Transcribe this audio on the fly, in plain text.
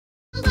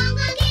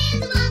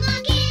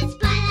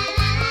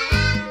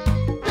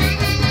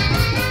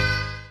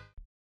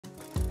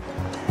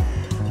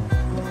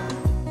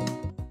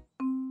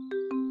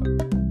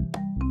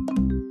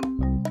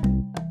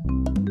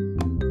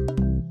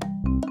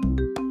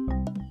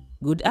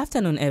Good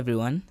afternoon,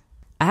 everyone.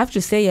 I have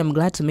to say I'm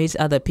glad to meet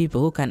other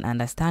people who can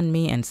understand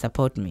me and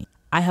support me.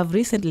 I have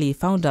recently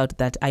found out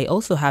that I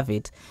also have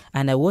it,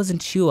 and I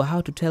wasn't sure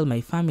how to tell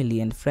my family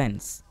and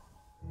friends.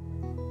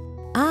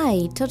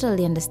 I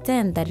totally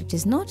understand that it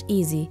is not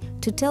easy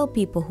to tell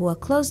people who are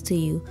close to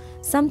you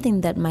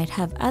something that might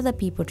have other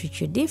people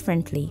treat you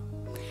differently.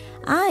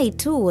 I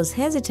too was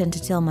hesitant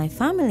to tell my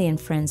family and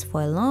friends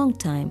for a long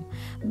time,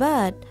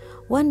 but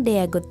one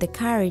day I got the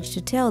courage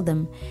to tell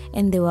them,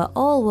 and they were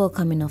all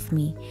welcoming of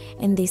me,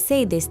 and they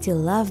say they still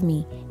love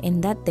me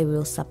and that they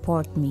will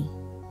support me.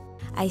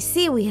 I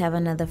see we have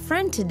another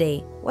friend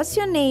today. What's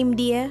your name,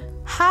 dear?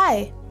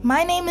 Hi,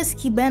 my name is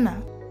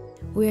Kibena.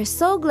 We are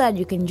so glad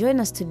you can join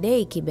us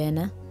today,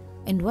 Kibena.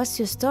 And what's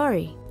your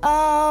story?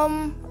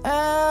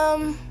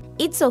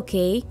 It's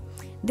okay.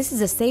 This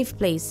is a safe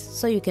place,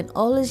 so you can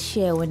always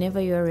share whenever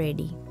you're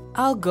ready.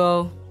 I'll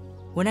go.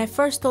 When I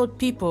first told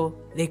people,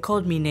 they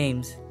called me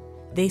names.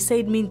 They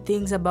said mean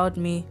things about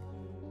me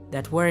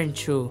that weren't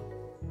true.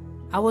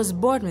 I was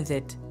bored with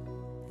it.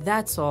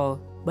 That's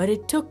all. But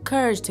it took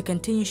courage to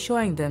continue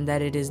showing them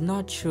that it is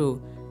not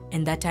true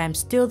and that I am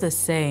still the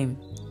same.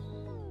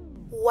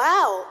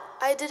 Wow,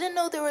 I didn't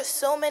know there were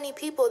so many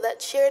people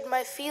that shared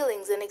my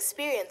feelings and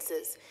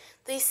experiences.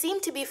 They seem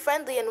to be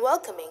friendly and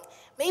welcoming.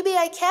 Maybe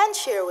I can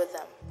share with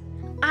them.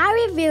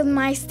 I revealed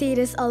my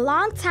status a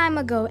long time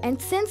ago, and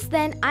since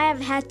then I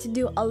have had to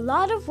do a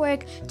lot of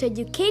work to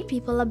educate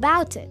people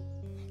about it.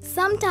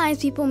 Sometimes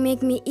people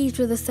make me eat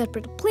with a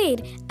separate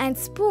plate and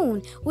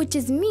spoon, which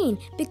is mean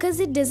because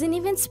it doesn't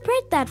even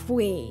spread that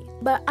way.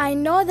 But I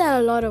know that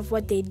a lot of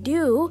what they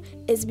do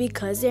is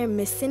because they're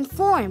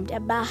misinformed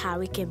about how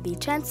it can be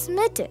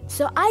transmitted.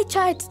 So I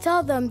try to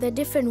tell them the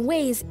different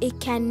ways it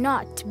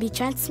cannot be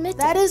transmitted.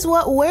 That is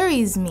what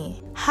worries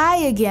me. Hi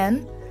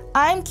again.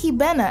 I'm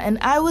Kibena and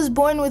I was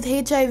born with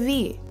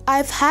HIV.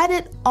 I've had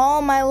it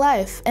all my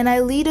life and I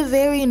lead a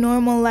very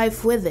normal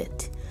life with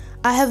it.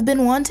 I have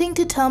been wanting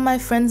to tell my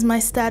friends my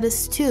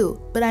status too,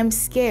 but I'm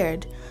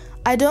scared.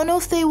 I don't know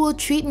if they will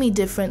treat me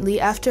differently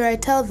after I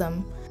tell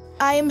them.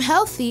 I am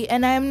healthy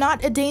and I am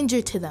not a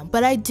danger to them,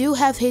 but I do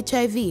have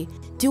HIV.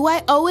 Do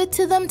I owe it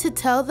to them to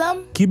tell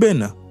them?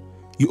 Kibena,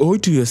 you owe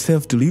it to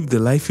yourself to live the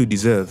life you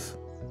deserve.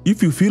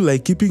 If you feel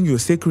like keeping your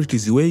secret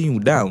is weighing you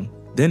down,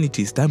 then it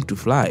is time to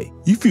fly.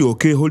 If you're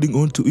okay holding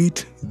on to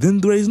it, then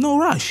there is no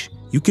rush.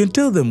 You can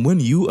tell them when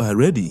you are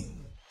ready.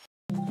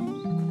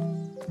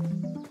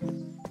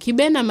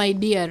 Kibena, my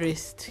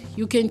dearest,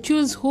 you can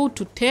choose who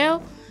to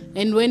tell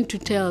and when to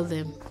tell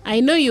them. I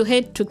know you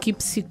hate to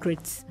keep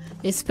secrets,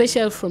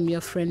 especially from your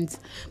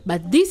friends,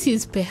 but this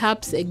is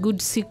perhaps a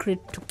good secret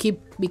to keep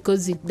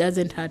because it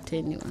doesn't hurt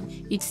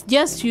anyone. It's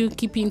just you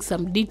keeping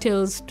some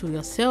details to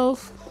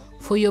yourself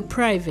for your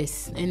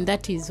privacy, and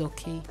that is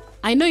okay.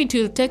 I know it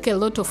will take a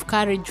lot of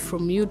courage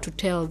from you to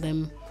tell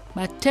them,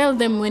 but tell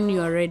them when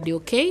you are ready,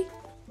 okay?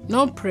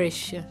 No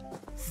pressure.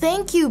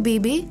 Thank you,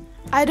 Bibi.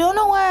 I don't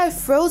know why I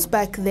froze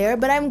back there,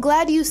 but I'm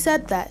glad you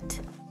said that.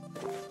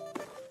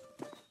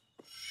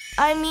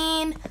 I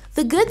mean,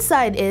 the good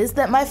side is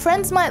that my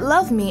friends might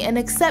love me and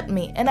accept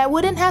me, and I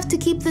wouldn't have to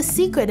keep the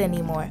secret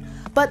anymore.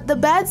 But the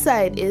bad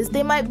side is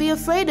they might be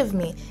afraid of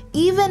me,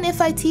 even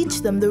if I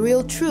teach them the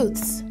real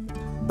truths.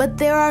 But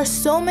there are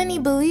so many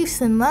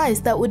beliefs and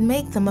lies that would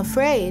make them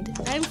afraid.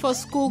 Time for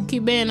school,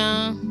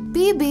 Kibena.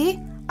 Bibi,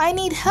 I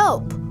need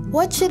help.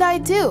 What should I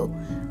do?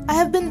 I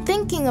have been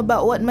thinking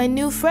about what my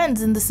new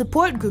friends in the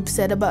support group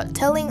said about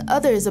telling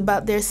others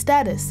about their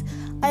status.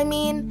 I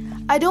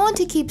mean, I don't want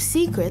to keep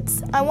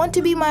secrets. I want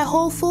to be my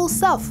whole full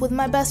self with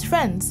my best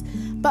friends.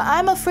 But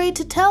I'm afraid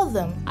to tell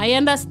them. I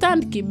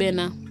understand,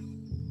 Kibena.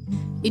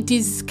 It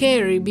is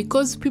scary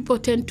because people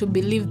tend to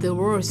believe the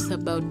worst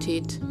about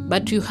it.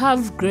 But you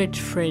have great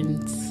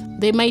friends.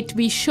 They might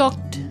be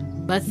shocked,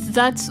 but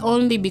that's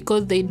only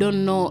because they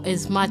don't know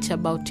as much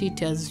about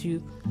it as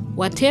you.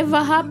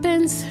 Whatever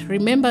happens,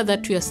 remember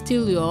that you are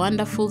still your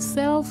wonderful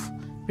self,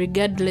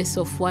 regardless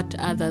of what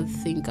others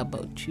think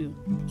about you.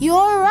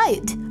 You're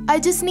right. I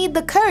just need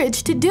the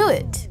courage to do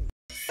it.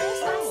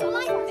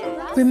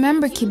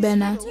 Remember,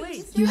 Kibena,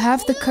 you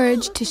have the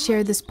courage to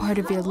share this part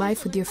of your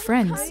life with your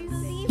friends.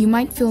 You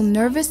might feel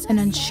nervous and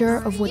unsure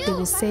of what they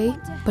will say,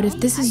 but if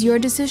this is your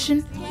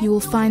decision, you will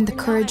find the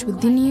courage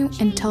within you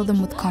and tell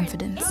them with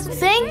confidence.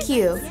 Thank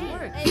you.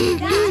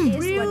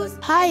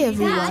 Hi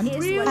everyone,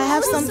 I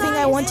have something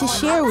I want to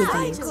share with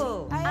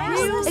you.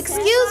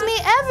 Excuse me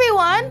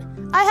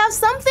everyone, I have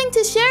something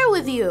to share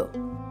with you.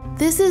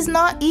 This is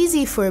not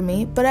easy for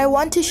me, but I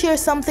want to share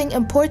something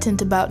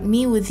important about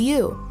me with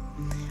you.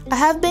 I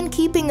have been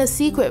keeping a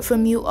secret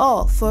from you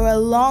all for a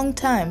long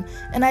time,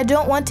 and I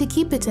don't want to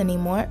keep it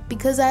anymore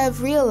because I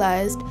have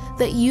realized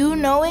that you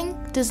knowing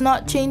does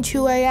not change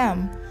who I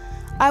am.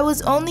 I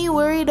was only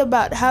worried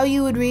about how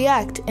you would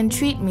react and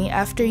treat me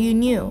after you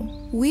knew.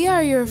 We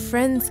are your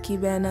friends,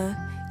 Kibena.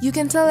 You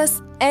can tell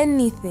us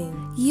anything.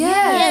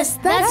 Yes,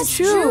 that's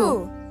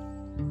true.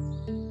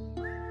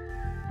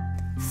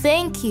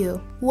 Thank you.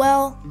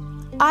 Well,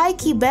 I,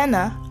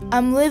 Kibena,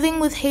 I'm living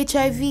with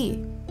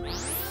HIV.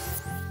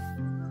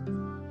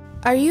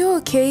 Are you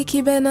okay,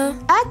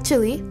 Kibena?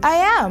 Actually, I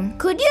am.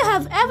 Could you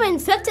have ever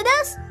infected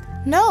us?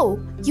 No,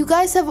 you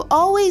guys have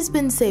always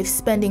been safe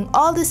spending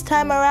all this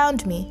time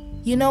around me.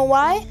 You know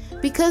why?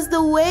 Because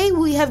the way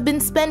we have been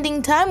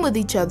spending time with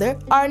each other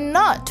are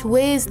not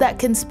ways that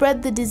can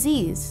spread the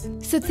disease.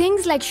 So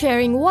things like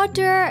sharing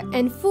water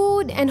and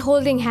food and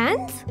holding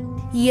hands?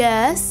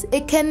 Yes,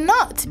 it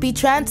cannot be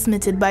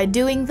transmitted by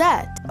doing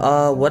that.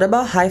 What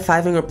about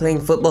high-fiving or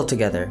playing football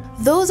together?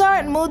 Those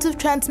aren't modes of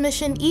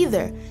transmission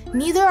either.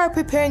 Neither are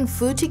preparing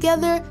food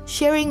together,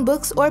 sharing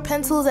books or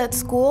pencils at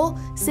school,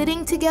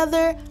 sitting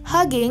together,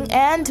 hugging,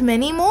 and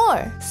many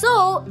more.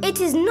 So, it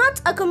is not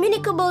a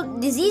communicable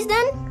disease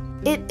then?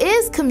 It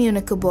is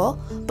communicable,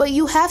 but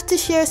you have to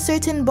share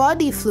certain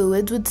body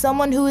fluids with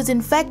someone who is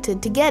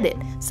infected to get it,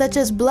 such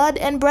as blood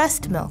and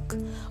breast milk.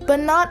 But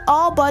not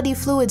all body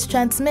fluids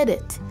transmit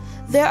it.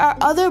 There are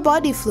other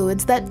body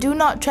fluids that do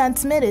not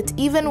transmit it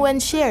even when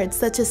shared,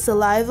 such as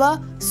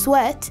saliva,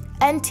 sweat,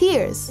 and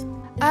tears.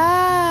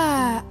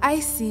 Ah, I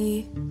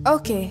see.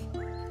 Okay.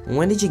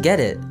 When did you get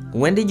it?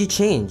 When did you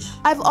change?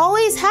 I've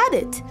always had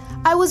it.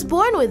 I was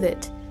born with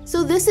it.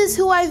 So this is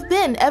who I've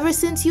been ever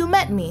since you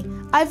met me.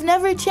 I've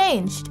never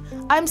changed.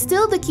 I'm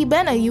still the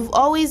Kibena you've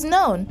always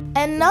known.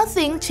 And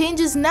nothing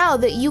changes now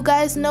that you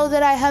guys know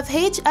that I have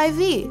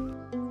HIV.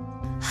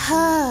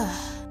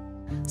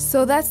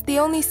 So that's the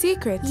only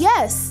secret?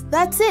 Yes,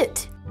 that's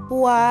it.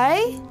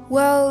 Why?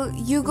 Well,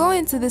 you go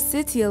into the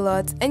city a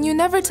lot and you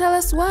never tell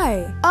us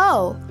why.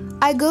 Oh,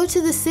 I go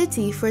to the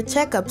city for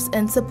checkups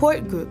and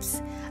support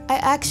groups. I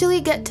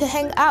actually get to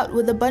hang out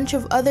with a bunch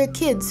of other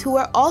kids who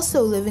are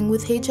also living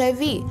with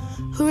HIV,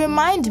 who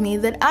remind me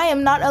that I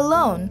am not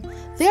alone.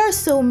 There are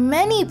so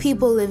many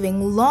people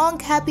living long,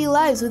 happy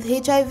lives with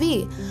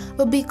HIV,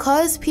 but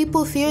because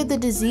people fear the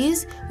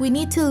disease, we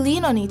need to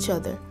lean on each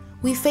other.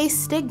 We face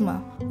stigma.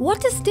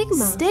 What is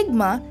stigma?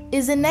 Stigma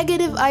is a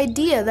negative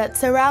idea that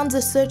surrounds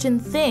a certain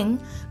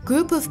thing,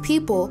 group of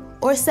people,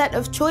 or set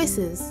of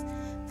choices.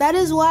 That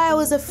is why I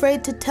was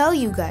afraid to tell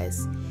you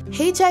guys.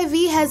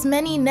 HIV has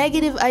many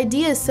negative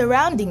ideas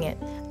surrounding it,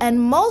 and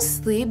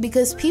mostly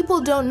because people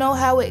don't know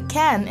how it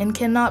can and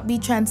cannot be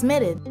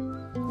transmitted.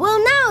 Well,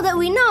 now that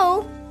we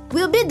know,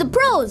 we'll be the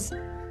pros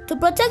to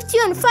protect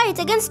you and fight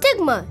against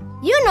stigma.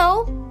 You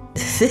know.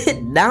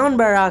 Sit down,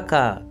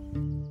 Baraka.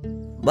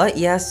 But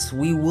yes,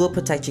 we will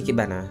protect you,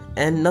 Kibena,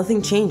 and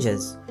nothing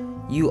changes.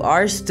 You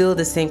are still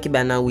the same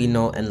Kibena we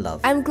know and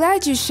love. I'm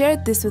glad you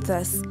shared this with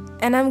us,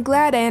 and I'm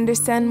glad I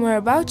understand more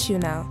about you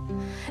now.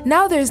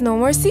 Now there's no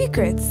more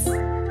secrets.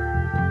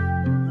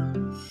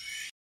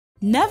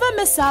 Never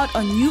miss out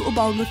on new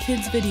Ubongo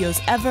Kids videos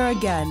ever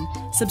again.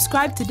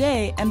 Subscribe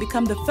today and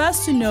become the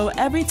first to know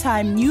every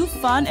time new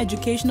fun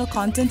educational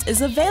content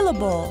is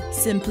available.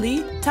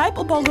 Simply type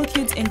Ubongo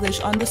Kids English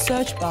on the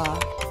search bar.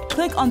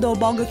 Click on the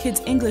Ubongo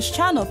Kids English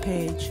channel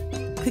page.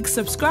 Click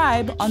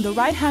subscribe on the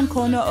right-hand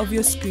corner of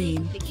your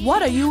screen.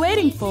 What are you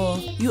waiting for?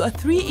 You are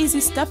 3 easy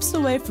steps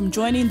away from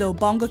joining the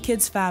Ubongo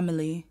Kids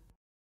family.